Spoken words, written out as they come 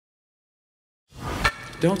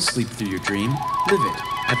Don't sleep through your dream, live it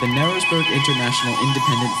at the Narrowsburg International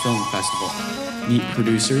Independent Film Festival. Meet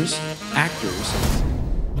producers, actors.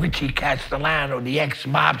 Richie Castellano, the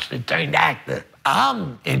ex-mobster-turned-actor.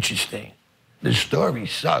 I'm interesting. The story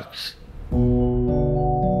sucks.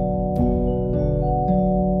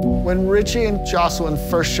 When Richie and Jocelyn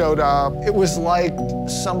first showed up, it was like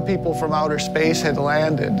some people from outer space had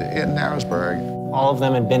landed in Narrowsburg. All of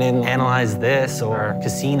them had been in Analyze This or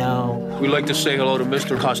Casino. We'd like to say hello to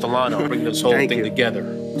Mr. Castellano, bring this whole thing together.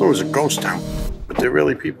 There was a ghost town, but there are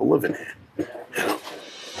really people living here. You know?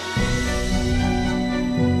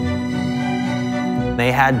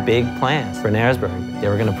 They had big plans for Narrowsburg. They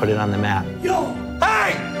were going to put it on the map. Yo,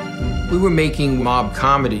 hey! We were making mob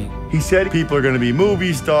comedy. He said people are going to be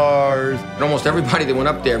movie stars. And almost everybody that went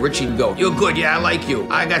up there, Richie would go, "You're good, yeah, I like you.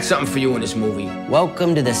 I got something for you in this movie."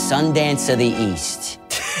 Welcome to the Sundance of the East.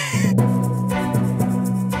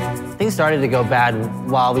 Things started to go bad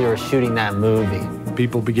while we were shooting that movie.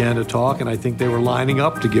 People began to talk, and I think they were lining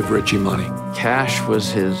up to give Richie money. Cash was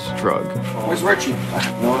his drug. Where's Richie? I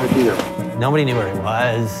have no idea. Nobody knew where he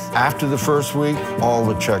was. After the first week, all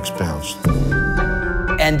the checks bounced.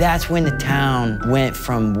 And that's when the town went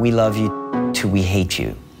from we love you to we hate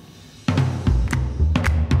you.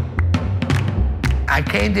 I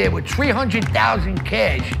came there with 300,000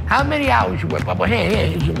 cash. How many hours you work, Papa?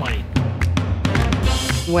 Here's your money.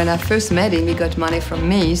 When I first met him, he got money from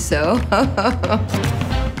me, so.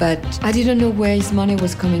 But I didn't know where his money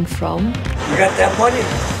was coming from. You got that money?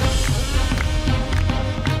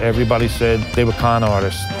 Everybody said they were con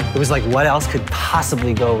artists. It was like, what else could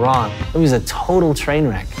possibly go wrong? It was a total train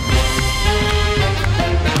wreck.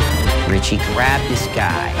 Richie grabbed this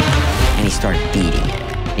guy, and he started beating it.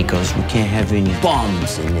 He goes, "We can't have any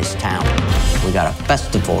bums in this town. We got a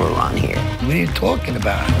festival around here." What are you talking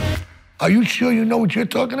about? Are you sure you know what you're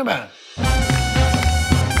talking about?